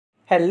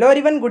Hello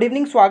everyone, good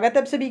evening. स्वागत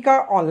है आप सभी का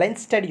ऑनलाइन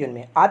स्टडी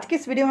में। आज के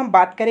इस वीडियो में हम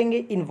बात करेंगे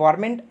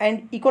इन्वायरमेंट एंड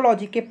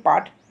इकोलॉजी के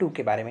पार्ट 2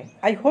 के बारे में।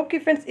 आई होप कि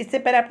फ्रेंड्स इससे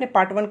पहले आपने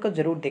पार्ट 1 को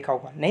जरूर देखा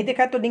होगा। नहीं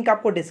देखा तो लिंक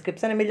आपको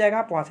डिस्क्रिप्शन में मिल जाएगा,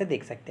 आप वहाँ से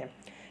देख सकते हैं।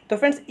 तो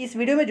फ्रेंड्स इस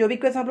वीडियो में जो भी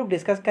क्वेश्चन हम लोग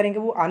डिस्कस करेंगे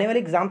वो आने वाले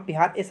एग्जाम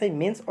बिहार एसआई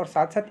मेंस और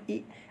साथ साथ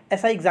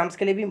एसआई एग्जाम्स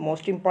के लिए भी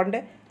मोस्ट इंपॉर्टेंट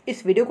है।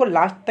 इस वीडियो को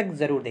लास्ट तक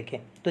जरूर देखें।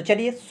 तो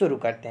चलिए शुरू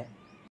करते हैं।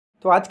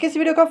 तो आज के इस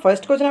वीडियो का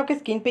फर्स्ट क्वेश्चन आपके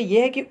स्क्रीन पे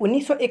ये है कि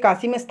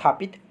 1981 में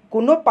स्थापित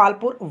कुनो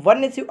पालपुर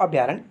वन्यजीव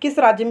अभ्यारण्य किस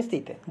राज्य में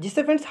स्थित है,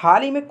 जिससे फ्रेंड्स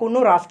हाल ही में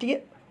कुनो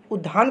राष्ट्रीय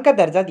उद्यान का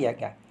दर्जा दिया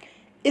गया।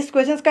 इस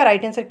क्वेश्चन का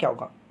राइट आंसर क्या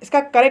होगा? इसका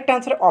correct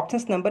answer option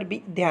number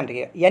B ध्यान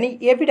रखिएगा। यानी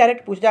ये भी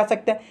डायरेक्ट पूछा जा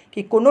सकता है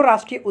कि कुनो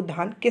राष्ट्रीय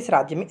उद्यान किस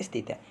राज्य में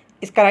स्थित है।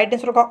 इसका राइट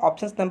आंसर होगा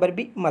option number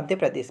B, Madhya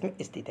Pradesh में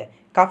स्थित है।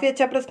 काफ़ी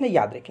अच्छा प्रश्न,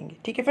 याद रखेंगे।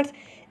 ठीक है फ्रेंड्स,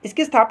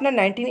 इसकी स्थापना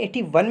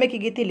 1981 में की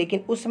गई थी,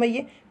 लेकिन उस समय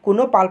ये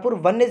कुनो पालपुर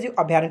वन्यजीव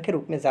अभ्यारण्य के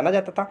रूप में जाना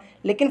जाता था।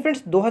 लेकिन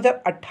फ्रेंड्स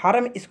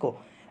 2018 में इसको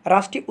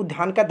राष्ट्रीय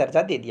उद्यान का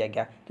दर्जा दे दिया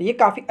गया। तो ये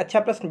काफ़ी अच्छा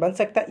प्रश्न बन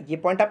सकता है, ये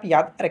पॉइंट आप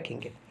याद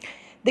रखेंगे।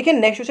 देखिए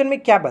नेक्स्ट क्वेश्चन में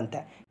क्या बनता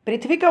है।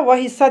 पृथ्वी का वह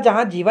हिस्सा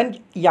जहाँ जीवन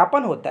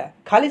यापन होता है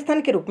खाली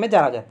स्थान के रूप में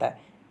जाना जाता है।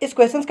 इस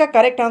क्वेश्चन का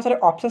करेक्ट आंसर है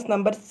ऑप्शन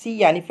नंबर सी,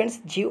 यानी फ्रेंड्स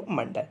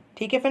जीवमंडल।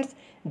 ठीक है फ्रेंड्स,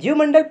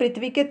 जीवमंडल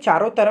पृथ्वी के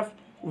चारों तरफ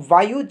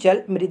वायु,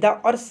 जल, मृदा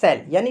और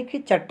सेल यानी कि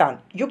चट्टान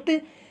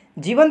युक्त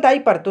जीवनदायी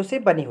परतों से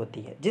बनी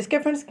होती है,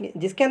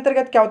 जिसके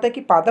अंतर्गत क्या होता है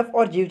कि पादप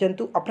और जीव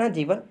जंतु अपना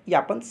जीवन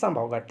यापन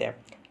संभव करते हैं।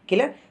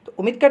 क्लियर? तो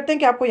उम्मीद करते हैं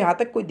कि आपको यहाँ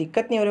तक कोई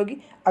दिक्कत नहीं हो रही होगी।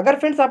 अगर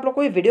फ्रेंड्स आप लोग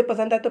को ये वीडियो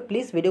पसंद आए तो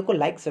प्लीज़ वीडियो को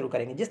लाइक जरूर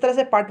करेंगे। जिस तरह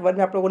से पार्ट 1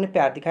 में आप लोगों ने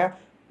प्यार दिखाया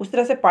उस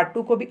तरह से पार्ट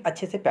 2 को भी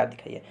अच्छे से प्यार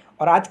दिखाइए।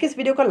 और आज के इस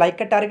वीडियो का लाइक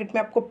का टारगेट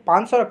मैं आपको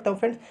 500 रखता हूँ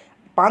फ्रेंड्स।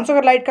 500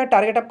 अगर लाइक का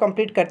टारगेट आप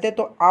कंप्लीट करते हैं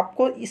तो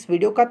आपको इस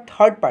वीडियो का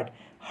थर्ड पार्ट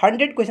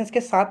 100 क्वेश्चंस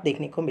के साथ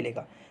देखने को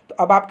मिलेगा। तो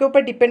अब आपके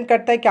ऊपर डिपेंड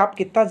करता है कि आप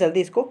कितना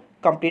जल्दी इसको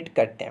कंप्लीट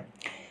करते हैं।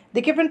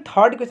 देखिए फ्रेंड,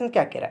 थर्ड क्वेश्चन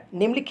क्या कह रहा है,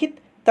 निम्नलिखित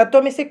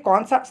तत्वों में से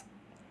कौन सा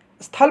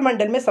स्थल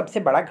मंडल में सबसे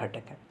बड़ा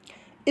घटक है।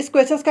 इस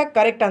क्वेश्चन का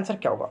करेक्ट आंसर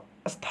क्या होगा?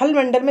 स्थल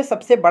मंडल में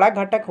सबसे बड़ा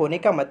घटक होने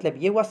का मतलब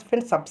ये हुआ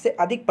फ्रेंड सबसे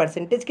अधिक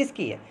परसेंटेज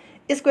किसकी है।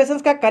 इस क्वेश्चन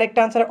का करेक्ट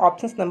आंसर है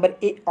ऑप्शन नंबर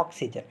ए,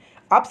 ऑक्सीजन।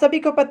 आप सभी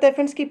को पता है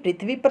फ्रेंड्स कि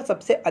पृथ्वी पर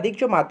सबसे अधिक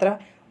जो मात्रा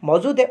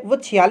मौजूद है वो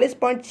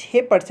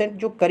 46.6%,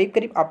 जो करीब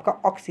करीब आपका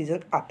ऑक्सीजन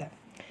आता है।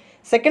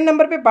 सेकंड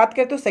नंबर पे बात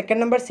करें तो सेकंड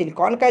नंबर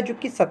सिलिकॉन का है, जो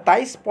कि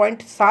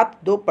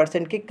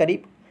 27.72% के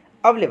करीब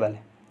अवेलेबल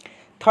है।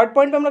 थर्ड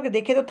पॉइंट पे हम लोग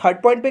देखें तो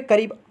थर्ड पॉइंट पे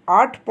करीब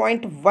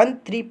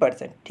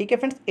 8.13%। ठीक है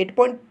फ्रेंड्स,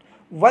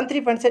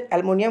 8.13%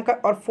 एल्युमिनियम का।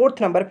 और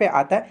फोर्थ नंबर पे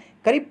आता है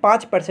करीब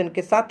 5%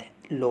 के साथ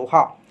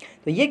लोहा।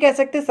 तो ये कह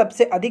सकते हैं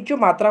सबसे अधिक जो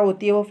मात्रा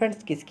होती है वो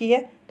फ्रेंड्स किसकी है?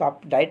 तो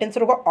आप राइट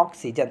आंसर होगा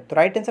ऑक्सीजन। तो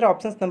right answer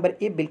option number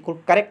A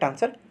बिल्कुल करेक्ट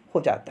आंसर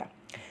हो जाता है।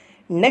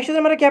 नेक्स्ट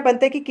हमारा क्या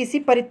बनता है कि किसी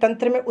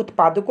परितंत्र में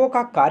उत्पादकों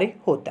का कार्य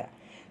होता है।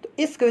 तो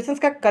इस क्वेश्चन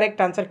का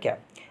करेक्ट आंसर क्या है?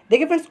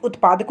 देखिए फ्रेंड्स,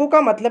 उत्पादकों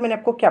का मतलब मैंने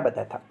आपको क्या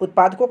बताया था।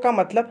 उत्पादकों का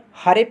मतलब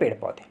हरे पेड़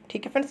पौधे।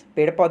 ठीक है फ्रेंड्स,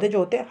 पेड़ पौधे जो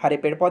होते हैं हरे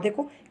पेड़ पौधे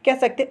को कह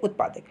सकते हैं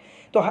उत्पादक।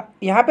 तो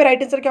यहाँ पे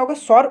राइट आंसर क्या होगा?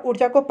 सौर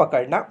ऊर्जा को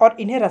पकड़ना और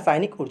इन्हें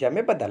रासायनिक ऊर्जा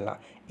में बदलना,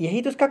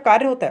 यही तो उसका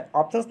कार्य होता है।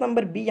 ऑप्शन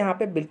नंबर बी यहाँ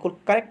पे बिल्कुल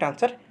करेक्ट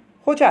आंसर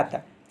हो जाता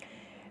है।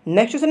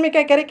 नेक्स्ट क्वेश्चन में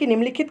क्या कह रहे हैं कि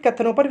निम्नलिखित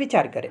कथनों पर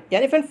विचार करें।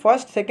 यानी friend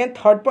first, second,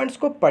 third points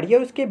को पढ़िए,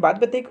 उसके बाद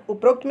बताइए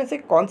उपरोक्त में से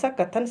कौन सा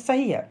कथन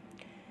सही है।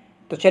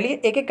 तो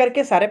चलिए एक एक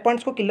करके सारे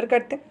पॉइंट्स को क्लियर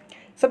करते हैं।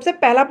 सबसे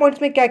पहला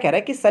पॉइंट्स में क्या कह रहा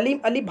है कि सलीम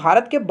अली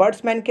भारत के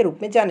बर्ड्समैन के रूप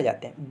में जाने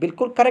जाते हैं।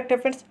 बिल्कुल करेक्ट है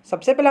फ्रेंड्स।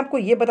 सबसे पहले आपको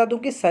ये बता दूं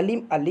कि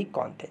सलीम अली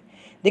कौन थे।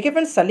 देखिए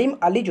फ्रेंड्स, सलीम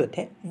अली जो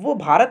थे वो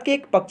भारत के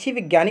एक पक्षी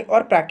विज्ञानी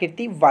और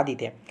प्राकृतिकवादी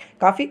थे।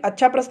 काफ़ी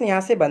अच्छा प्रश्न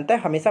यहाँ से बनता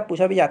है, हमेशा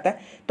पूछा भी जाता है।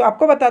 तो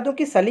आपको बता दूं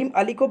कि सलीम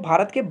अली को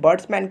भारत के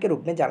बर्ड्समैन के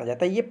रूप में जाना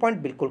जाता है। ये पॉइंट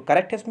बिल्कुल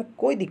करेक्ट है, इसमें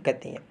कोई दिक्कत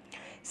नहीं है।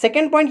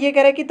 सेकेंड पॉइंट ये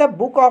कह रहा है कि the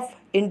book of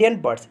Indian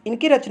birds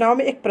इनकी रचनाओं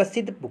में एक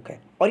प्रसिद्ध बुक है,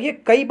 और ये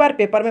कई बार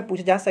पेपर में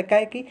पूछा जा सका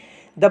है कि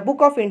the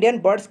book of Indian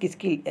birds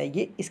किसकी,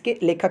 ये इसके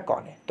लेखक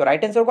कौन है। तो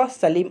राइट आंसर होगा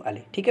सलीम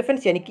अली। ठीक है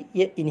फ्रेंड्स, यानी कि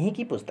ये इन्हीं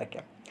की पुस्तक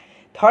है।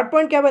 थर्ड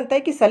पॉइंट क्या बनता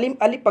है कि सलीम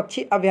अली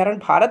पक्षी अभ्यारण्य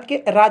भारत के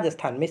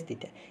राजस्थान में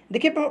स्थित है।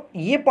 देखिए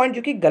ये पॉइंट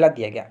जो कि गलत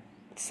दिया गया।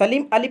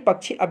 सलीम अली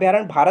पक्षी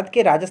अभ्यारण्य भारत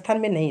के राजस्थान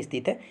में नहीं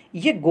स्थित है,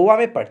 ये गोवा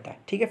में पड़ता है।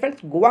 ठीक है फ्रेंड्स,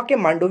 गोवा के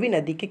मांडोवी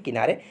नदी के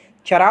किनारे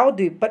चराव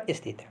द्वीप पर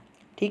स्थित है।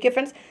 ठीक है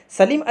फ्रेंड्स,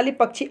 सलीम अली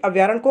पक्षी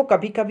अभ्यारण्य को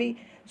कभी कभी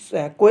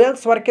कोयल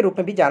स्वर्ग के रूप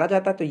में भी जाना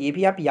जाता है, तो ये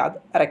भी आप याद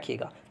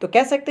रखिएगा। तो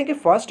कह सकते हैं कि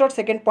फर्स्ट और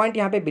सेकंड पॉइंट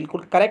यहाँ पे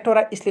बिल्कुल करेक्ट हो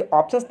रहा है, इसलिए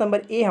ऑप्शन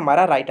नंबर ए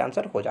हमारा राइट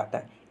आंसर हो जाता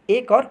है,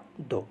 1 और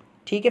 2।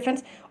 ठीक है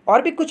फ्रेंड्स,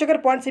 और भी कुछ अगर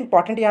पॉइंट्स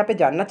इंपॉर्टेंट यहाँ पे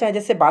जानना चाहें,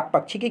 जैसे बात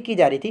पक्षी की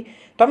जा रही थी,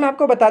 तो मैं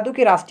आपको बता दूं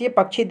कि राष्ट्रीय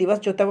पक्षी दिवस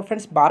जो होता है वो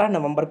फ्रेंड्स 12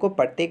 नवंबर को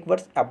प्रत्येक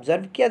वर्ष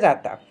ऑब्जर्व किया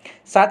जाता है।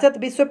 साथ साथ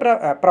विश्व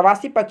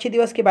प्रवासी पक्षी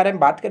दिवस के बारे में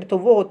बात करें तो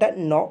वो होता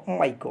है 9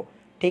 मई को।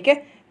 ठीक है,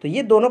 तो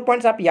ये दोनों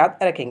पॉइंट्स आप याद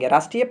रखेंगे।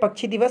 राष्ट्रीय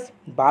पक्षी दिवस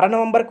 12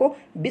 नवंबर को,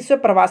 विश्व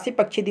प्रवासी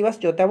पक्षी दिवस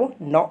जो होता है वो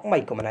 9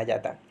 मई को मनाया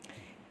जाता है।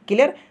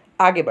 क्लियर?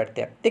 आगे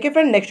बढ़ते हैं। देखिए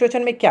फ्रेंड, नेक्स्ट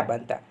क्वेश्चन में क्या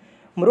बनता है।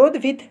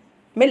 मरुद्भिद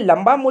में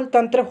लंबा मूल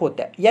तंत्र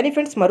होता है। यानी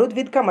फ्रेंड्स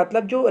मरुद्भिद का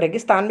मतलब जो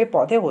रेगिस्तान में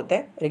पौधे होते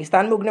हैं,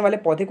 रेगिस्तान में उगने वाले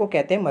पौधे को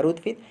कहते हैं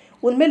मरुद्भिद,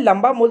 उनमें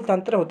लंबा मूल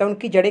तंत्र होता है,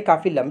 उनकी जड़ें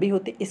काफ़ी लंबी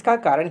होती है। इसका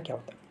कारण क्या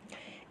होता है?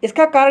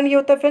 इसका कारण ये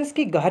होता है फ्रेंड्स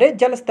कि गहरे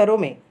जल स्तरों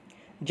में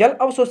जल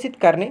अवशोषित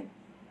करने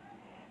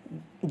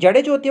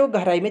जड़ें जो होती है वो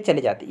गहराई में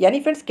चली जाती है। यानी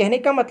फ्रेंड्स कहने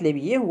का मतलब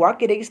ये हुआ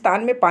कि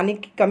रेगिस्तान में पानी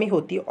की कमी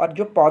होती है और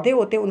जो पौधे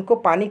होते हैं उनको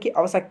पानी की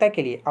आवश्यकता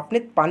के लिए, अपने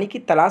पानी की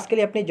तलाश के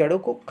लिए अपनी जड़ों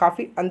को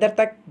काफ़ी अंदर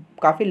तक,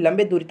 काफ़ी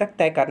लंबे दूरी तक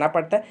तय करना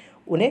पड़ता है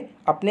उन्हें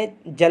अपने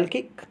जल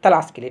की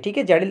तलाश के लिए। ठीक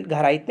है, जड़ें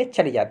गहराई में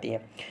चली जाती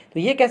हैं। तो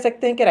ये कह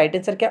सकते हैं कि राइट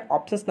आंसर क्या,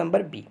 option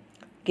number B.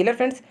 Clear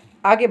friends,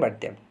 आगे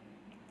बढ़ते हैं।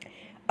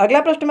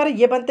 अगला प्रश्न हमारा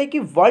ये बनता है कि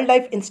world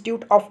life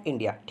institute of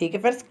India, ठीक है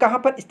फ्रेंड्स, कहाँ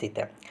पर स्थित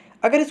है।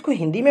 अगर इसको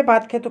हिंदी में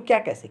बात करें तो क्या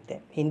कह सकते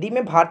हैं, हिंदी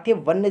में भारतीय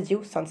वन्य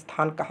जीव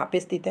संस्थान कहाँ पे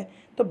स्थित है।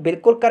 तो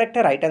बिल्कुल करेक्ट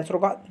है, राइट आंसर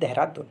होगा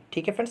देहरादून।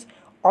 ठीक है फ्रेंड्स,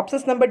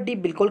 ऑप्शन नंबर डी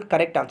बिल्कुल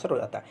करेक्ट आंसर हो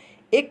जाता है।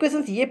 एक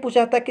क्वेश्चन ये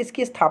पूछा था कि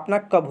इसकी स्थापना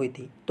कब हुई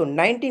थी, तो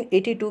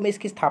 1982 में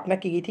इसकी स्थापना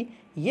की गई थी।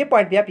 ये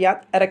पॉइंट भी आप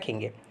याद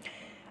रखेंगे।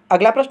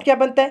 अगला प्रश्न क्या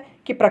बनता है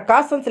कि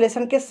प्रकाश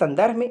संश्लेषण के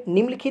संदर्भ में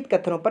निम्नलिखित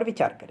कथनों पर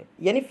विचार करें।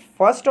 यानी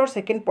फर्स्ट और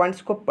सेकंड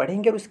पॉइंट्स को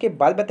पढ़ेंगे और उसके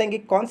बाद बताएंगे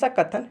कौन सा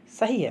कथन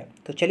सही है।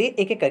 तो चलिए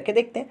एक एक करके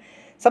देखते हैं।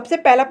 सबसे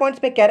पहला पॉइंट्स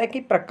में कह रहा है कि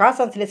प्रकाश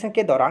संश्लेषण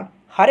के दौरान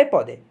हरे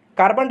पौधे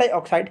कार्बन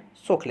डाइऑक्साइड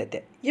सोख लेते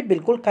हैं। ये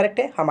बिल्कुल करेक्ट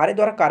है, हमारे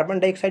द्वारा कार्बन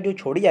डाइऑक्साइड जो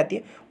छोड़ी जाती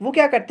है वो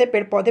क्या करते हैं,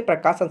 पेड़ पौधे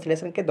प्रकाश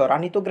संश्लेषण के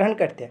दौरान ही तो ग्रहण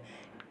करते हैं।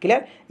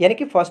 क्लियर, यानी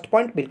कि फर्स्ट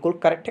पॉइंट बिल्कुल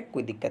करेक्ट है,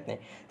 कोई दिक्कत नहीं।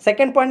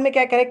 सेकंड पॉइंट में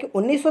क्या कह रहा है कि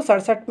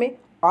 1967 में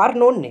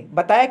आर्नोन ने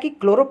बताया कि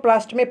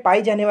क्लोरोप्लास्ट में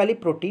पाई जाने वाली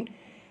प्रोटीन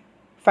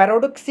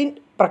फेरोडोक्सिन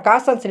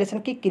प्रकाश संश्लेषण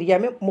की क्रिया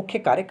में मुख्य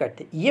कार्य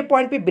करते हैं। ये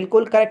पॉइंट भी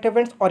बिल्कुल करेक्ट है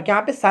फ्रेंड्स। और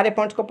यहाँ पे सारे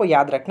पॉइंट्स को आपको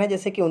याद रखना है,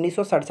 जैसे कि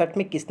 1967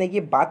 में किसने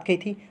ये बात कही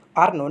थी,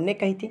 आर्नोन ने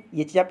कही थी।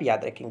 ये चीज़ आप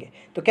याद रखेंगे।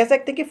 तो कह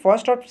सकते हैं कि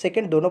फर्स्ट और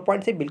सेकंड दोनों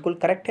पॉइंट से बिल्कुल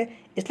करेक्ट है,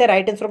 इसलिए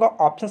राइट आंसर होगा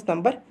ऑप्शन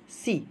नंबर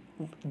सी,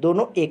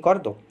 दोनों 1 और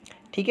 2।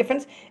 ठीक है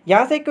फ्रेंड्स,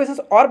 यहाँ से एक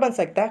क्वेश्चन और बन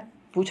सकता है,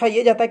 पूछा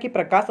यह जाता है कि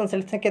प्रकाश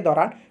संश्लेषण के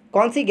दौरान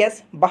कौन सी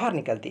गैस बाहर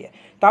निकलती है।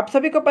 तो आप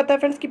सभी को पता है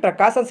फ्रेंड्स कि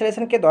प्रकाश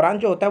संश्लेषण के दौरान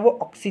जो होता है वो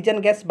ऑक्सीजन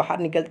गैस बाहर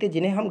निकलती है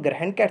जिन्हें हम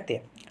ग्रहण करते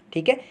हैं।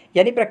 ठीक है,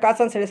 यानी प्रकाश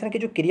संश्लेषण की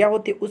जो क्रिया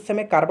होती है उस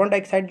समय कार्बन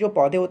डाइऑक्साइड जो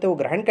पौधे होते हैं वो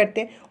ग्रहण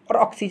करते हैं और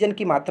ऑक्सीजन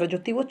की मात्रा जो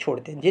होती है वो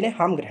छोड़ते हैं जिन्हें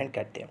हम ग्रहण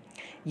करते हैं।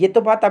 ये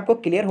तो बात आपको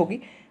क्लियर होगी।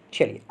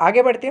 चलिए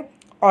आगे बढ़ते हैं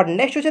और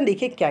नेक्स्ट क्वेश्चन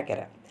देखिए क्या कह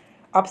रहा है।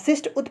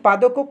 अपशिष्ट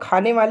उत्पादों को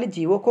खाने वाले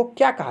जीवों को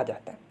क्या कहा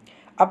जाता है।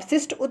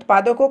 अपशिष्ट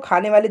उत्पादों को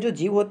खाने वाले जो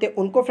जीव होते हैं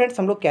उनको फ्रेंड्स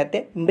हम लोग कहते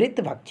हैं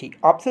मृतभक्षी।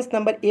 ऑप्शन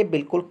नंबर ए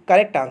बिल्कुल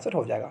करेक्ट आंसर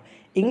हो जाएगा।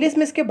 इंग्लिश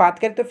में इसके बात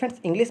करें तो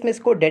फ्रेंड्स इंग्लिश में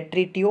इसको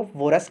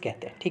डेट्रिटिवोरस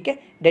कहते हैं। ठीक है,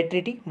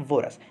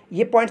 डेट्रिटिवोरस,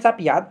 ये पॉइंट्स आप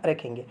याद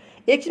रखेंगे।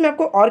 एक चीज़ मैं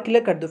आपको और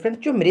क्लियर कर दूं फ्रेंड्स,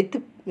 जो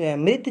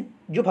मृत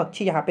जो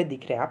भक्षी यहाँ पे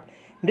दिख रहे हैं आप,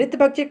 मृत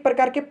भक्षी एक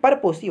प्रकार के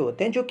परपोषी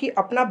होते हैं जो कि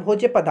अपना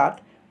भोज्य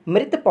पदार्थ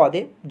मृत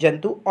पौधे,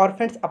 जंतु और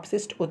फ्रेंड्स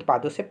अपशिष्ट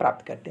उत्पादों से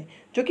प्राप्त करते हैं,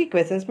 जो कि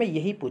क्वेश्चंस में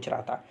यही पूछ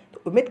रहा था।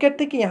 तो उम्मीद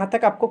करते हैं कि यहाँ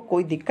तक आपको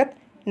कोई दिक्कत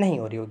नहीं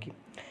हो रही होगी।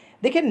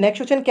 देखिए नेक्स्ट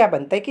क्वेश्चन क्या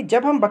बनता है कि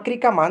जब हम बकरी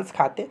का मांस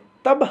खाते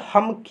तब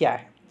हम क्या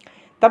है,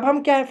 तब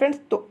हम क्या है फ्रेंड्स।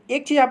 तो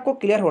एक चीज़ आपको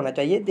क्लियर होना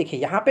चाहिए। देखिए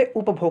यहाँ पे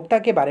उपभोक्ता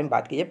के बारे में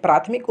बात कीजिए,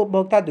 प्राथमिक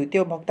उपभोक्ता,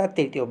 द्वितीय उपभोक्ता,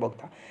 तृतीय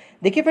उपभोक्ता।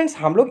 देखिए फ्रेंड्स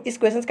हम लोग इस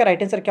क्वेश्चन का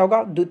राइट आंसर क्या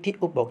होगा, द्वितीय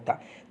उपभोक्ता।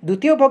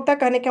 द्वितीय उपभोक्ता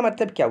कहने का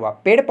मतलब क्या हुआ,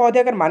 पेड़ पौधे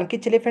अगर मान के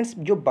चले फ्रेंड्स,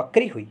 जो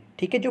बकरी हुई,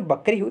 ठीक है, जो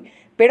बकरी हुई,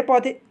 पेड़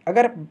पौधे,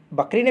 अगर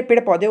बकरी ने पेड़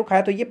पौधे को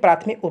खाया तो ये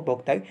प्राथमिक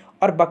उपभोक्ता हुई,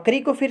 और बकरी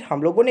को फिर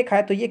हम लोगों ने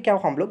खाया तो ये क्या,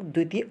 हम लोग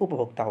द्वितीय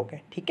उपभोक्ता हो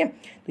गए। ठीक है,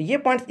 तो ये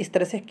पॉइंट्स इस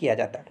तरह से किया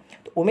जाता है।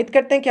 तो उम्मीद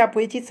करते हैं कि आपको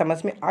ये चीज़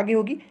समझ में आ गई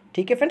होगी।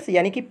 ठीक है फ्रेंड्स,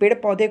 यानी कि पेड़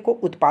पौधे को,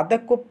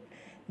 उत्पादक को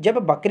जब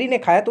बकरी ने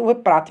खाया तो वह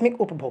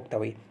प्राथमिक उपभोक्ता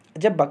हुई,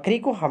 जब बकरी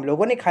को हम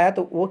लोगों ने खाया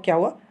तो वो क्या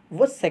हुआ,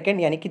 वो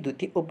सेकंड यानी कि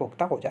द्वितीय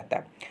उपभोक्ता हो जाता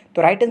है।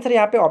 तो राइट आंसर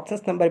यहाँ पे ऑप्शन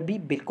नंबर बी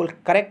बिल्कुल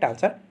करेक्ट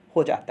आंसर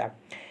हो जाता है।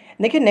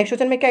 देखिए नेक्स्ट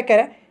क्वेश्चन में क्या कह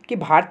रहा है कि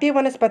भारतीय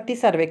वनस्पति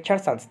सर्वेक्षण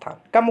संस्थान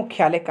का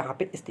मुख्यालय कहाँ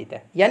पे स्थित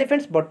है। यानी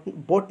friends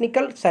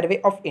botanical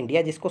survey of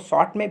India, जिसको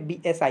शॉर्ट में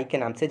BSI के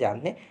नाम से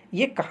जानते हैं,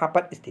 ये कहाँ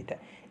पर स्थित है।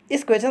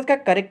 इस क्वेश्चन का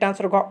करेक्ट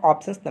आंसर होगा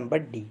ऑप्शन नंबर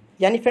डी,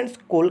 यानी फ्रेंड्स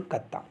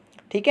कोलकाता।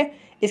 ठीक है,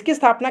 इसकी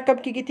स्थापना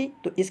कब की गई थी,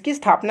 तो इसकी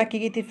स्थापना की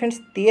गई थी फ्रेंड्स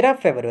 13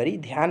 फरवरी,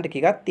 ध्यान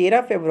रखिएगा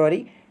 13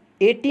 फरवरी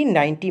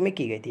 1890 में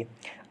की गई थी।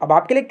 अब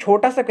आपके लिए एक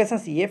छोटा सा क्वेश्चन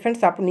ये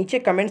फ्रेंड्स, आप नीचे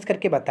कमेंट्स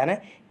करके बताना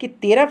है कि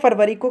 13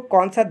 फरवरी को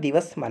कौन सा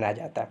दिवस मनाया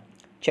जाता है।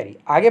 चलिए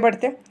आगे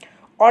बढ़ते हैं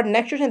और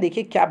नेक्स्ट क्वेश्चन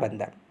देखिए क्या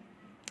बनता है।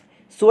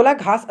 16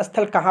 घास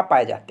स्थल कहाँ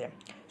पाए जाते हैं,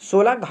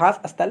 16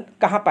 घास स्थल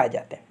कहाँ पाए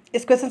जाते हैं।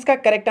 इस क्वेश्चन का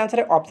करेक्ट आंसर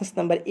है ऑप्शन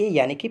नंबर ए,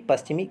 यानी कि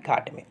पश्चिमी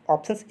घाट में।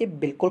 ऑप्शन ए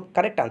बिल्कुल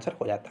करेक्ट आंसर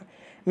हो जाता है।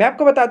 मैं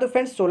आपको बता दूं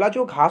फ्रेंड्स, 16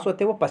 जो घास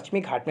होते हैं वो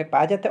पश्चिमी घाट में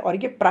पाए जाते हैं और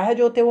ये प्रायः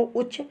जो होते हैं वो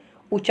उच्च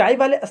ऊंचाई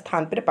वाले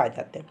स्थान पर पाए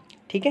जाते हैं।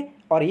 ठीक है,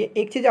 और ये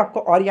एक चीज़ आपको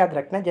और याद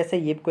रखना है, जैसे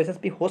ये क्वेश्चन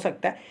भी हो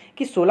सकता है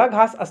कि 16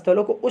 घास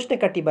स्थलों को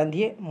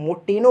उष्णकटिबंधीय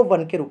मोटेनो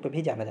वन के रूप में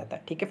भी जाना जाता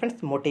है। ठीक है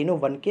फ्रेंड्स, मोटेनो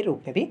वन के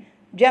रूप में भी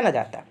जाना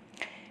जाता है।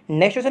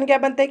 नेक्स्ट क्वेश्चन क्या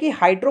बनता है कि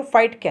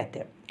हाइड्रोफाइट कहते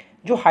हैं।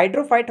 जो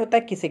हाइड्रोफाइट होता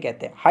है किसे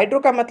कहते हैं, हाइड्रो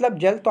का मतलब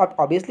जल, तो आप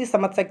ऑब्वियसली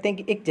समझ सकते हैं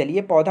कि एक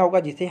जलीय पौधा होगा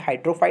जिसे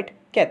हाइड्रोफाइट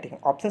कहते हैं।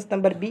 ऑप्शन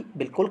नंबर बी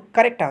बिल्कुल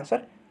करेक्ट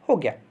आंसर हो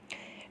गया।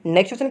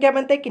 नेक्स्ट क्वेश्चन क्या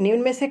बनता है कि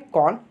निम्न में से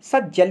कौन सा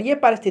जलीय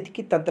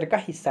पारिस्थितिकी तंत्र का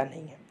हिस्सा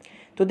नहीं है।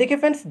 तो देखिए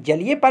फ्रेंड्स,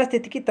 जलीय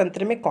पारिस्थितिकी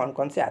तंत्र में कौन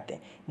कौन से आते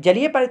हैं।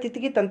 जलीय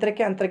पारिस्थितिकी तंत्र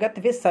के अंतर्गत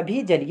वे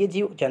सभी जलीय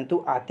जीव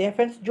जंतु आते हैं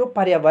फ्रेंड्स जो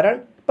पर्यावरण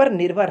पर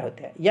निर्भर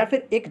होते हैं या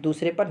फिर एक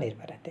दूसरे पर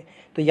निर्भर रहते हैं।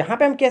 तो यहाँ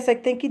पे हम कह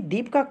सकते हैं कि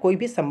द्वीप का कोई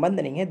भी संबंध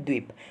नहीं है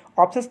द्वीप।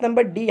 ऑप्शन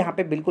नंबर डी यहाँ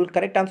पे बिल्कुल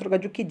करेक्ट आंसर होगा,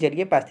 जो कि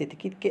जलीय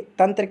पारिस्थितिकी के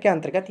तंत्र के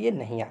अंतर्गत ये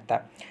नहीं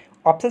आता।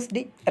 ऑप्शन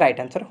डी राइट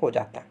आंसर हो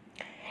जाता है।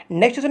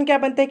 नेक्स्ट क्वेश्चन क्या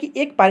बनता है कि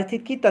एक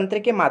पारिस्थितिकी तंत्र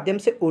के माध्यम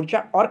से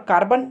ऊर्जा और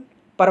कार्बन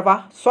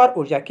प्रवाह सौर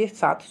ऊर्जा के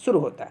साथ शुरू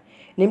होता है।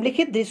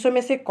 निम्नलिखित दृश्यों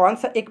में से कौन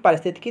सा एक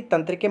पारिस्थितिकी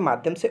तंत्र के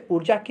माध्यम से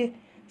ऊर्जा के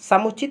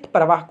समुचित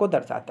प्रवाह को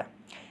दर्शाता है?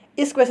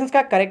 इस क्वेश्चन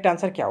का करेक्ट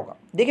आंसर क्या होगा?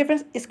 देखिए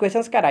फ्रेंड्स, इस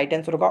क्वेश्चन का राइट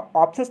आंसर होगा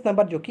ऑप्शन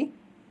नंबर जो कि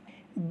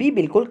बी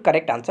बिल्कुल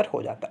करेक्ट आंसर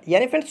हो जाता है,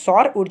 यानी फ्रेंड्स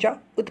सौर ऊर्जा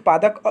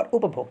उत्पादक और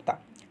उपभोक्ता।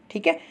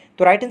 ठीक है,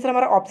 तो राइट आंसर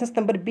हमारा ऑप्शन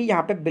नंबर बी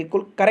यहाँ पे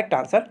बिल्कुल करेक्ट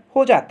आंसर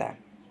हो जाता है।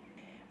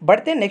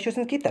 बढ़ते हैं नेक्स्ट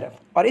क्वेश्चन की तरफ,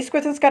 और इस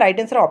क्वेश्चन का right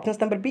answer option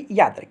number B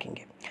याद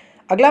रखेंगे।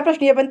 अगला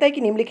प्रश्न यह बनता है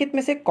कि निम्नलिखित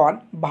में से कौन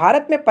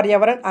भारत में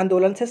पर्यावरण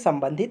आंदोलन से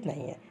संबंधित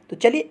नहीं है? तो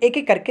चलिए एक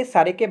एक करके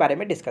सारे के बारे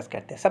में डिस्कस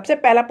करते हैं। सबसे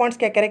पहला पॉइंट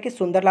क्या कह रहे हैं कि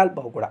सुंदरलाल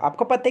बहुगुणा।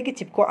 आपको पता है कि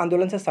चिपको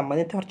आंदोलन से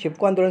संबंधित है, और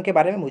चिपको आंदोलन के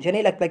बारे में मुझे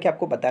नहीं लगता कि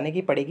आपको बताने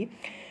की पड़ेगी,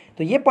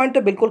 तो ये पॉइंट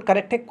तो बिल्कुल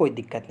करेक्ट है, कोई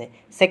दिक्कत नहीं।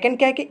 सेकंड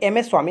क्या है कि एम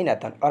एस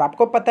स्वामीनाथन, और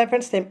आपको पता है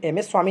फ्रेंड्स एम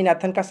एस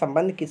स्वामीनाथन का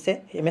संबंध किससे?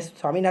 एम एस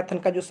स्वामीनाथन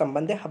का जो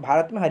संबंध है,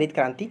 भारत में हरित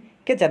क्रांति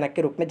के जनक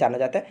के रूप में जाना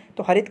जाता है।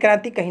 तो हरित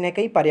क्रांति कहीं ना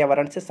कहीं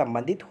पर्यावरण से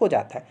संबंधित हो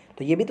जाता है,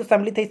 तो ये भी तो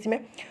सम्मिलित है इसमें।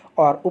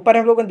 और ऊपर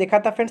हम लोगों ने देखा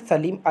था फ्रेंड्स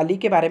सलीम अली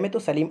के बारे में, तो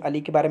सलीम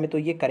अली के बारे में तो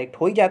ये करेक्ट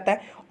हो ही जाता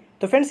है।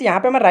 तो फ्रेंड्स यहाँ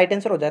पे हमारा राइट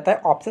आंसर हो जाता है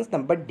ऑप्शन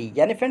नंबर डी,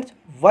 यानी फ्रेंड्स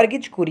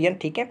वर्गीज कुरियन।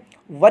 ठीक है,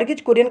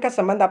 वर्गीज कुरियन का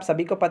संबंध आप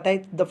सभी को पता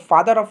है, the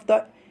father of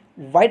the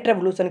white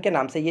revolution के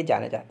नाम से ये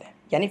जाने जाते हैं,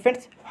 यानी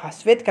फ्रेंड्स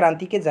श्वेत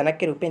क्रांति के जनक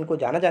के रूप में इनको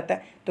जाना जाता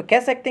है। तो कह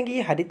सकते हैं कि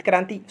ये हरित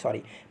क्रांति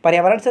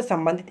पर्यावरण से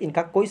संबंधित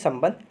इनका कोई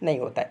संबंध नहीं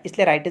होता है,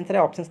 इसलिए राइट आंसर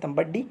है ऑप्शन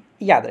नंबर डी,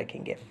 याद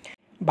रखेंगे।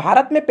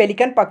 भारत में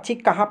पेलिकन पक्षी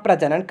कहाँ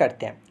प्रजनन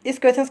करते हैं? इस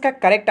क्वेश्चन का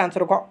करेक्ट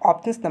आंसर होगा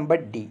ऑप्शन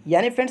नंबर डी,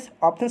 यानी फ्रेंड्स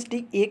ऑप्शन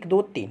डी 1,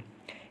 2, 3।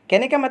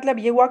 कहने का मतलब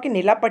ये हुआ कि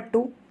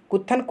नीलापट्टू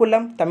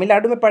कुत्थनकुलम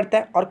तमिलनाडु में पड़ता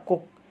है, और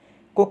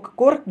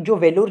कोक्कोर जो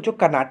वेलूर जो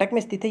कर्नाटक में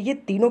स्थित है, ये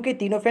तीनों के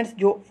तीनों फ्रेंड्स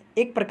जो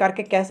एक प्रकार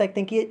के कह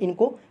सकते हैं कि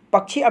इनको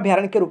पक्षी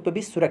अभ्यारण्य के रूप में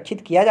भी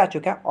सुरक्षित किया जा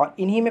चुका है, और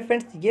इन्हीं में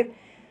फ्रेंड्स ये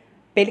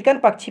पेलिकन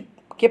पक्षी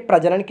के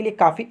प्रजनन के लिए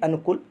काफ़ी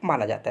अनुकूल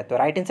माना जाता है। तो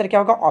राइट आंसर क्या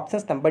होगा?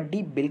 ऑप्शन नंबर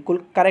डी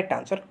बिल्कुल करेक्ट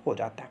आंसर हो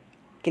जाता है।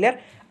 क्लियर,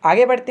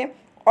 आगे बढ़ते हैं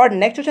और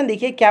नेक्स्ट क्वेश्चन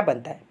देखिए क्या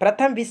बनता है।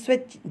 प्रथम विश्व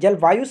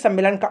जलवायु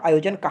सम्मेलन का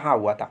आयोजन कहाँ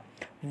हुआ था?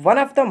 One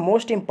of the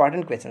most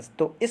important question.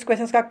 तो इस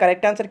क्वेश्चन का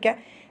करेक्ट आंसर क्या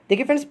है?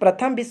 देखिए फ्रेंड्स,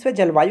 प्रथम विश्व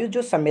जलवायु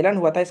जो सम्मेलन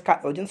हुआ था, इसका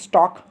आयोजन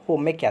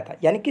स्टॉकहोम में किया था,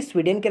 यानी कि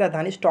स्वीडन की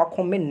राजधानी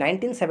स्टॉकहोम में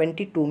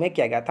 1972 में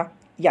किया गया था,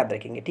 याद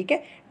रखेंगे। ठीक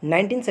है,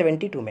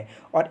 1972 में।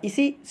 और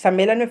इसी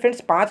सम्मेलन में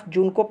फ्रेंड्स 5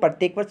 जून को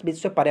प्रत्येक वर्ष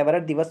विश्व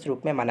पर्यावरण दिवस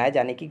रूप में मनाए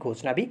जाने की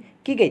घोषणा भी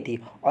की गई थी,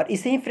 और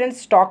इसे ही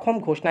फ्रेंड्स स्टॉकहोम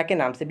घोषणा के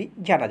नाम से भी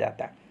जाना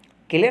जाता है।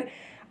 क्लियर,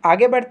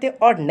 आगे बढ़ते हैं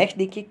और नेक्स्ट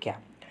देखिए क्या,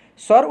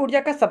 सौर ऊर्जा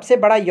का सबसे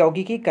बड़ा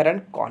यौगिकीकरण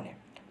कौन है?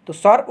 तो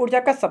सौर ऊर्जा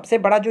का सबसे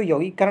बड़ा जो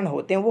यौगिकीकरण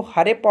होते हैं वो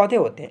हरे पौधे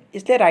होते हैं,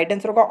 इसलिए राइट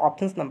आंसर होगा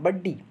ऑप्शन नंबर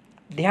डी,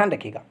 ध्यान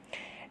रखिएगा।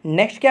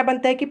 नेक्स्ट क्या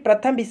बनता है कि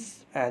प्रथम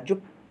जो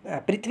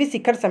पृथ्वी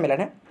शिखर सम्मेलन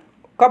है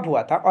कब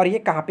हुआ था और ये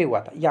कहाँ पे हुआ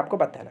था, ये आपको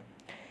बताना।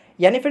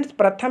 यानी फ्रेंड्स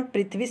प्रथम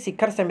पृथ्वी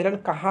शिखर सम्मेलन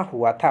कहाँ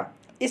हुआ था?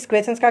 इस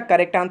क्वेश्चन का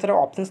करेक्ट आंसर है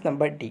option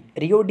number D,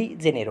 Rio de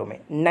Janeiro में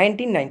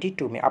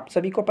 1992 में। आप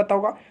सभी को पता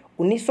होगा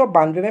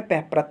 1992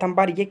 में प्रथम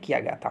बार ये किया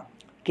गया था।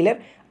 क्लियर,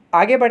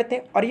 आगे बढ़ते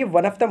हैं और ये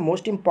one of the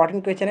most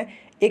important question है।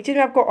 एक चीज़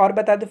मैं आपको और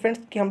बता दूं फ्रेंड्स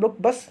कि हम लोग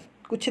बस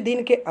कुछ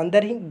दिन के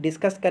अंदर ही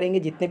डिस्कस करेंगे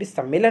जितने भी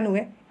सम्मेलन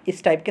हुए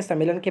इस टाइप के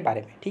सम्मेलन के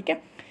बारे में। ठीक है,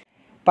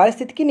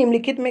 पारिस्थितिकी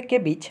निम्नलिखित में के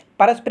बीच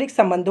पारस्परिक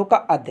संबंधों का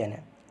अध्ययन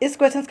है। इस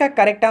क्वेश्चन का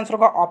करेक्ट आंसर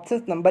होगा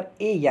ऑप्शन नंबर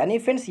ए, यानी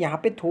फ्रेंड्स यहाँ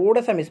पे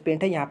थोड़ा सा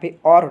मिसप्रिंट है, यहाँ पे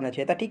और होना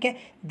चाहिए था। ठीक है,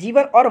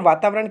 जीवन और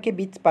वातावरण के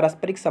बीच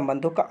पारस्परिक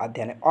संबंधों का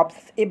अध्ययन है,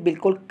 ऑप्शन ए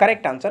बिल्कुल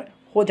करेक्ट आंसर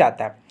हो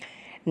जाता है।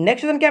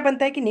 नेक्स्ट क्वेश्चन क्या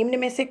बनता है कि निम्न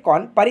में से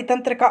कौन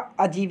परितंत्र का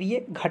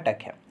अजीवीय घटक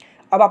है?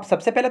 अब आप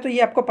सबसे पहले तो ये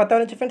आपको पता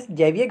होना चाहिए फ्रेंड्स,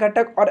 जैवीय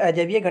घटक और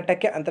अजैवीय घटक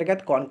के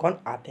अंतर्गत कौन कौन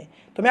आते हैं।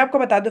 तो मैं आपको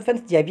बता दूं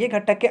फ्रेंड्स, जैवीय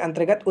घटक के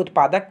अंतर्गत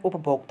उत्पादक,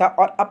 उपभोक्ता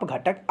और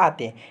अपघटक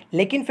आते हैं।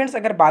 लेकिन फ्रेंड्स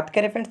अगर बात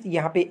करें फ्रेंड्स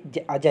यहाँ पे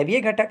अजैवीय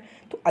घटक,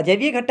 तो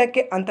अजैवीय घटक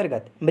के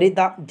अंतर्गत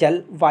मृदा,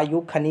 जल,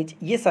 वायु, खनिज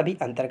ये सभी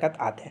अंतर्गत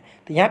आते हैं।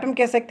 तो यहाँ पर हम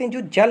कह सकते हैं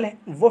जो जल है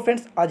वो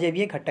फ्रेंड्स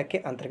अजैवीय घटक के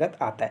अंतर्गत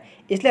आता है,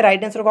 इसलिए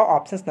राइट आंसर होगा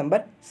ऑप्शन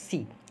नंबर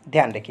सी,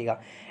 ध्यान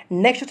रखिएगा।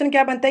 नेक्स्ट क्वेश्चन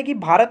क्या बनता है कि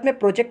भारत में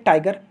प्रोजेक्ट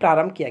टाइगर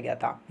प्रारंभ किया गया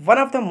था। One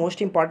of the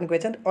most important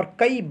question और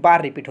कई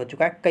बार रिपीट हो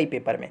चुका है कई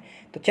पेपर में।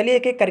 तो चलिए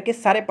एक एक करके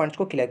सारे पॉइंट्स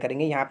को क्लियर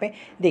करेंगे। यहाँ पे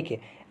देखिए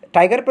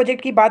टाइगर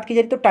प्रोजेक्ट की बात की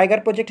जाए तो टाइगर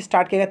प्रोजेक्ट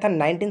स्टार्ट किया गया था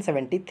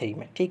 1973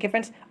 में। ठीक है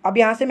फ्रेंड्स, अब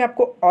यहाँ से मैं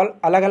आपको और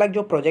अलग अलग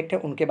जो प्रोजेक्ट है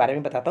उनके बारे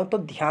में बताता हूँ, तो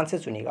ध्यान से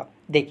सुनिएगा।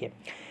 देखिए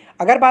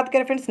अगर बात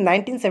करें फ्रेंड्स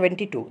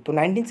 1972, तो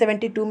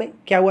 1972 में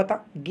क्या हुआ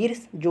था, गिर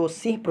जो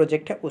सिंह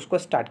प्रोजेक्ट है उसको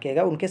स्टार्ट किया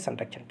गया उनके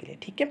संरक्षण के लिए।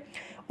 ठीक है,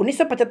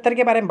 1975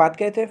 के बारे में बात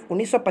करें तो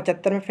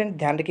 1975 में फ्रेंड्स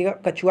ध्यान रखिएगा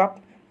कछुआ,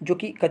 जो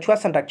कि कछुआ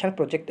संरक्षण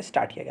प्रोजेक्ट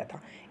स्टार्ट किया गया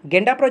था।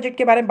 गेंडा प्रोजेक्ट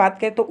के बारे में बात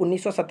करें तो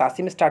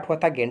 1987 में स्टार्ट हुआ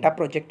था गेंडा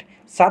प्रोजेक्ट।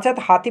 साथ साथ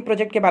हाथी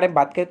प्रोजेक्ट के बारे में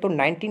बात करें तो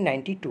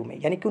 1992 में,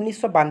 यानी कि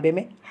 1992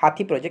 में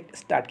हाथी प्रोजेक्ट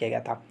स्टार्ट किया गया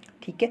था।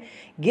 ठीक है।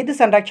 गिद्ध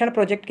संरक्षण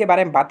प्रोजेक्ट के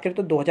बारे में बात करें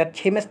तो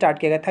 2006 में स्टार्ट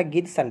किया गया था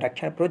गिद्ध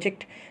संरक्षण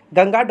प्रोजेक्ट।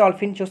 गंगा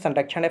डॉल्फिन जो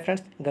संरक्षण है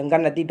फ्रेंड्स, गंगा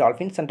नदी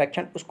डॉल्फिन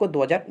संरक्षण, उसको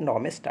 2009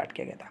 में स्टार्ट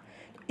किया गया था।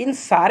 इन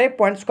सारे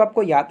पॉइंट्स को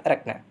आपको याद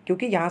रखना है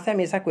क्योंकि यहाँ से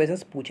हमेशा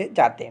क्वेश्चंस पूछे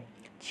जाते हैं।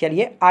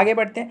 चलिए आगे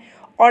बढ़ते हैं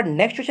और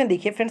नेक्स्ट क्वेश्चन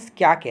देखिए फ्रेंड्स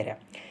क्या कह रहा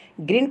है।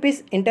 ग्रीन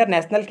पीस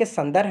इंटरनेशनल के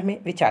संदर्भ में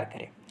विचार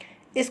करें।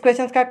 इस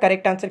क्वेश्चन का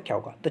करेक्ट आंसर क्या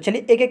होगा? तो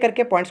चलिए एक एक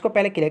करके पॉइंट्स को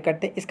पहले क्लियर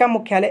करते हैं। इसका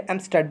मुख्यालय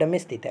एम्स्टर्डम में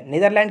स्थित है,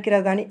 नीदरलैंड की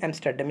राजधानी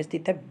एम्स्टर्डम में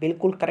स्थित है,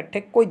 बिल्कुल करेक्ट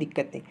है, कोई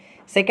दिक्कत नहीं।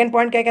 सेकंड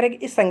पॉइंट क्या कह रहा है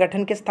कि इस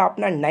संगठन की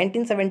स्थापना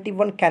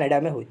 1971 कनाडा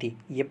में हुई थी,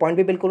 ये पॉइंट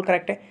भी बिल्कुल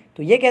करेक्ट है।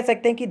 तो ये कह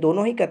सकते हैं कि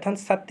दोनों ही कथन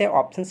सत्य,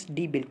 ऑप्शन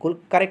डी बिल्कुल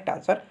करेक्ट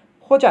आंसर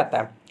हो जाता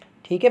है।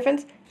 ठीक है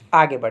फ्रेंड्स,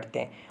 आगे बढ़ते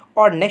हैं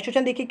और नेक्स्ट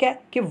क्वेश्चन देखिए क्या है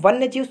कि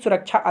वन्य जीव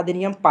सुरक्षा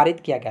अधिनियम पारित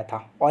किया गया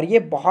था, और ये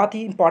बहुत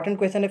ही इंपॉर्टेंट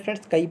क्वेश्चन है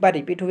फ्रेंड्स, कई बार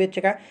रिपीट हुए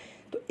चुका है।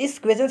 तो इस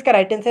क्वेश्चन का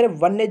राइट आंसर है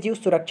वन्य जीव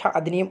सुरक्षा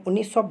अधिनियम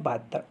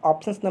 1972,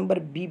 ऑप्शन नंबर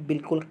बी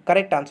बिल्कुल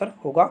करेक्ट आंसर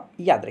होगा,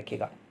 याद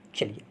रखिएगा।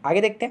 चलिए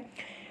आगे देखते हैं।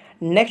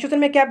 नेक्स्ट क्वेश्चन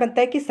में क्या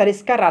बनता है कि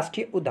सरिस्का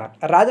राष्ट्रीय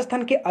उद्यान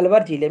राजस्थान के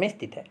अलवर जिले में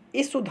स्थित है।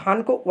 इस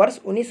उद्यान को वर्ष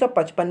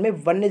 1955 में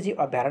वन्य जीव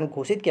अभ्यारण्य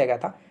घोषित किया गया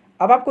था।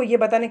 अब आपको ये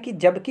बताना कि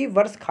जबकि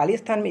वर्ष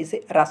खालिस्तान में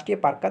इसे राष्ट्रीय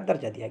पार्क का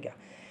दर्जा दिया गया।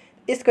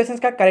 इस क्वेश्चन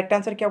का करेक्ट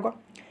आंसर क्या होगा?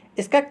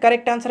 इसका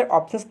करेक्ट आंसर है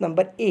ऑप्शन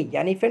नंबर ए,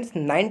 यानी फ्रेंड्स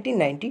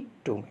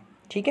 1992 में।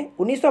 ठीक है,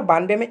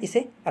 1992 में इसे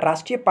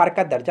राष्ट्रीय पार्क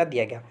का दर्जा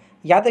दिया गया।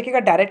 याद रखिएगा,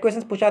 डायरेक्ट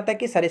क्वेश्चन पूछा जाता है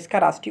कि सरिस्का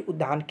राष्ट्रीय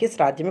उद्यान किस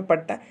राज्य में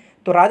पड़ता है,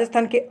 तो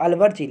राजस्थान के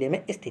अलवर जिले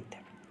में स्थित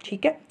है।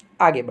 ठीक है,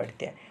 आगे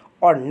बढ़ते हैं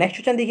और नेक्स्ट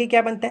क्वेश्चन देखिए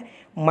क्या बनता है।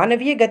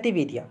 मानवीय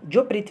गतिविधियाँ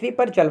जो पृथ्वी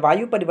पर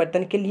जलवायु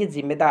परिवर्तन के लिए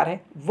जिम्मेदार है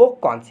वो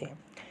कौन सी हैं?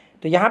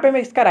 तो यहाँ पे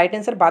मैं इसका राइट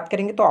आंसर बात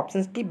करेंगे तो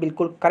ऑप्शन डी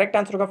बिल्कुल करेक्ट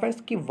आंसर होगा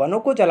फ्रेंड्स, कि वनों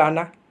को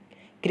जलाना,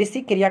 कृषि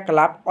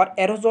क्रियाकलाप और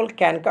एरोजोल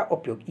कैन का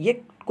उपयोग। ये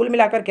कुल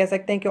मिलाकर कह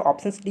सकते हैं कि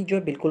ऑप्शन डी जो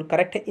है बिल्कुल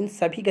करेक्ट है। इन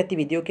सभी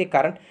गतिविधियों के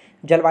कारण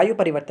जलवायु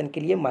परिवर्तन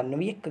के लिए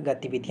मानवीय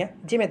गतिविधियां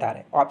जिम्मेदार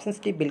है, ऑप्शन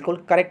डी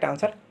बिल्कुल करेक्ट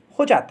आंसर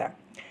हो जाता है।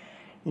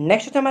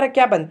 नेक्स्ट हमारा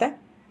क्या बनता है,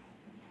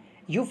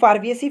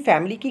 यूफॉर्बिएसी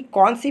फैमिली की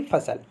कौन सी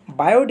फसल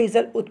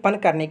बायोडीजल उत्पन्न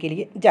करने के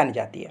लिए जानी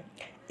जाती है?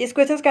 इस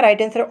क्वेश्चन का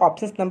राइट आंसर है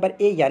ऑप्शन नंबर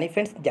ए, यानी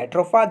फ्रेंड्स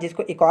जैट्रोफा,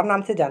 जिसको एक और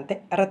नाम से जानते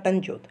हैं रतन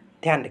ज्योत।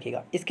 ध्यान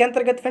रखिएगा, इसके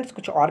अंतर्गत फ्रेंड्स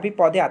कुछ और भी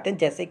पौधे आते हैं,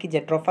 जैसे कि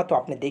जेट्रोफा तो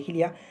आपने देख ही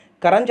लिया,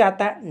 करंज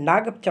आता है,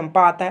 नाग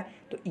चंपा आता है।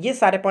 तो ये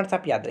सारे पॉइंट्स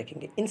आप याद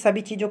रखेंगे। इन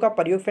सभी चीज़ों का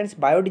प्रयोग फ्रेंड्स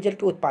बायोडीजल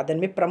के उत्पादन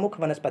में प्रमुख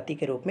वनस्पति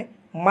के रूप में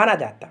माना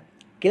जाता है।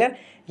 क्लियर?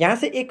 यहाँ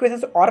से एक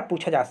क्वेश्चन और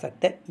पूछा जा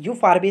सकता है,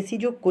 यूफॉर्बिएसी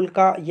जो कुल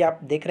का ये आप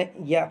देख रहे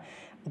हैं, या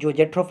जो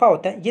जेट्रोफा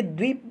होता है ये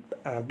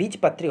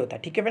द्विबीजपत्री होता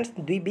है। ठीक है फ्रेंड्स,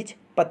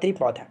 द्विबीजपत्री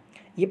पौधा,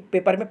 ये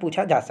पेपर में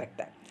पूछा जा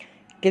सकता है।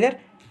 क्लियर?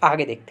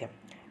 आगे देखते हैं।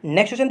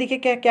 नेक्स्ट क्वेश्चन देखिए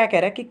क्या क्या कह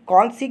रहा है कि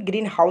कौन सी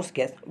ग्रीन हाउस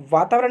गैस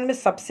वातावरण में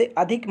सबसे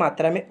अधिक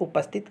मात्रा में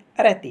उपस्थित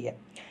रहती है?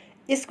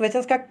 इस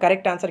क्वेश्चन का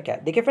करेक्ट आंसर क्या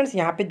है? देखिए फ्रेंड्स,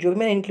 यहाँ पे जो भी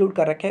मैंने इंक्लूड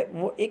कर रखे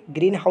हैं वो एक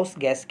ग्रीन हाउस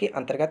गैस के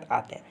अंतर्गत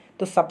आते हैं।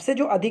 तो सबसे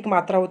जो अधिक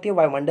मात्रा होती है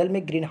वायुमंडल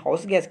में ग्रीन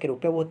हाउस गैस के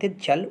रूप में, वो होती है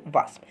जल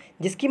वाष्प,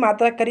 जिसकी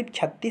मात्रा करीब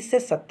 36 से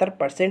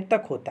 70%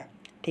 तक होता है।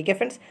 ठीक है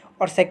फ्रेंड्स,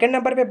 और सेकंड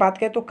नंबर पे बात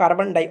करें तो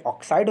कार्बन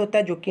डाइऑक्साइड होता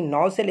है, जो कि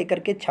 9 से लेकर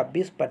के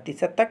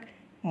 26% तक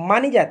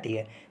मानी जाती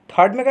है।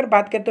 थर्ड में अगर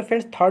बात करें तो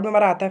फ्रेंड्स थर्ड में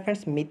हमारा आता है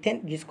फ्रेंड्स मीथेन,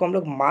 जिसको हम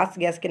लोग मास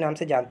गैस के नाम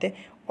से जानते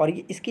हैं, और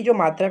ये इसकी जो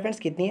मात्रा है फ्रेंड्स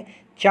कितनी है,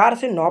 4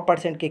 से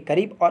 9% के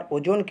करीब। और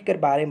ओजोन के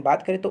बारे में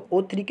बात करें तो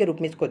O3 के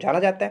रूप में इसको जाना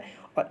जाता है,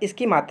 और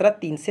इसकी मात्रा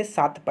 3 से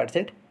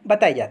 7%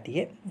 बताई जाती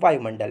है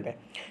वायुमंडल में।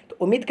 तो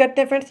उम्मीद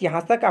करते हैं फ्रेंड्स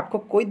यहाँ तक आपको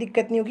कोई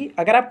दिक्कत नहीं होगी।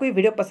 अगर आपको ये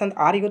वीडियो पसंद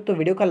आ रही हो तो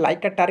वीडियो का लाइक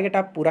का टारगेट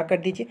आप पूरा कर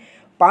दीजिए।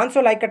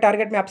 500 लाइक का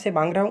टारगेट मैं आपसे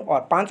मांग रहा हूँ,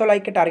 और 500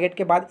 लाइक के टारगेट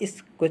के बाद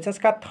इस क्वेश्चंस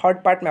का थर्ड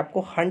पार्ट मैं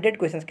आपको 100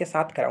 क्वेश्चंस के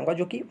साथ कराऊंगा,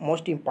 जो कि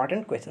मोस्ट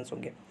इंपॉर्टेंट क्वेश्चंस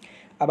होंगे।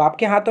 अब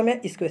आपके हाथों में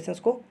इस क्वेश्चंस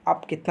को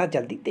आप कितना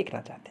जल्दी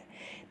देखना चाहते हैं।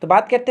 तो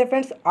बात करते हैं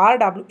फ्रेंड्स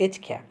RWH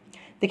क्या है।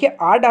 देखिए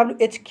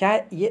RWH क्या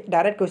है, ये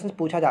डायरेक्ट क्वेश्चन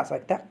पूछा जा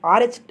सकता है।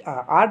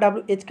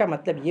 RWH का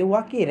मतलब ये हुआ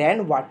कि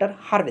रेन वाटर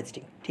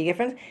हार्वेस्टिंग। ठीक है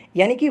फ्रेंड्स,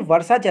 यानी कि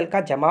वर्षा जल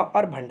का जमाव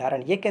और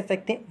भंडारण, ये कह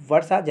सकते हैं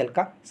वर्षा जल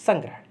का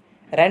संग्रहण,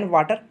 रेन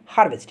वाटर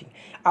हार्वेस्टिंग।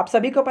 आप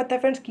सभी को पता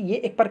है फ्रेंड्स कि ये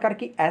एक प्रकार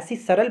की ऐसी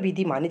सरल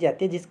विधि मानी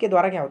जाती है जिसके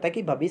द्वारा क्या होता है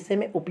कि भविष्य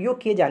में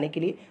उपयोग किए जाने के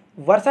लिए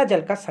वर्षा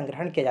जल का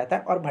संग्रहण किया जाता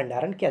है और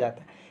भंडारण किया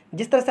जाता है।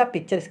 जिस तरह से आप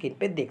पिक्चर स्क्रीन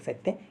पे देख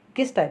सकते हैं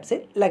किस टाइप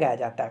से लगाया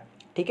जाता है।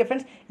 ठीक है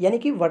फ्रेंड्स, यानी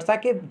कि वर्षा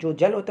के जो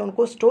जल होते हैं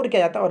उनको स्टोर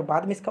किया जाता है और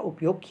बाद में इसका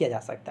उपयोग किया जा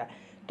सकता है।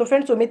 तो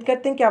फ्रेंड्स उम्मीद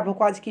करते हैं कि आप लोगों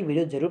को आज की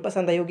वीडियो जरूर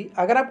पसंद आई होगी।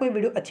 अगर आपको ये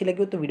वीडियो अच्छी लगी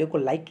हो तो वीडियो को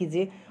लाइक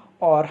कीजिए,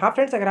 और हाँ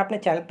फ्रेंड्स, अगर आपने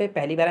चैनल पे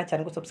पहली बार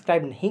चैनल को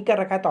सब्सक्राइब नहीं कर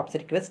रखा है तो आपसे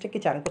रिक्वेस्ट है कि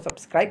चैनल को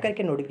सब्सक्राइब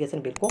करके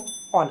नोटिफिकेशन बिल को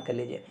ऑन कर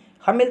लीजिए।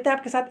 हम मिलते हैं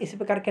आपके साथ इसी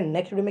प्रकार के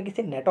नेक्स्ट वीडियो में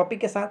किसी नए टॉपिक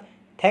के साथ।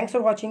 Thanks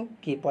for watching,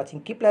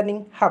 keep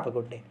learning, have a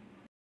good day.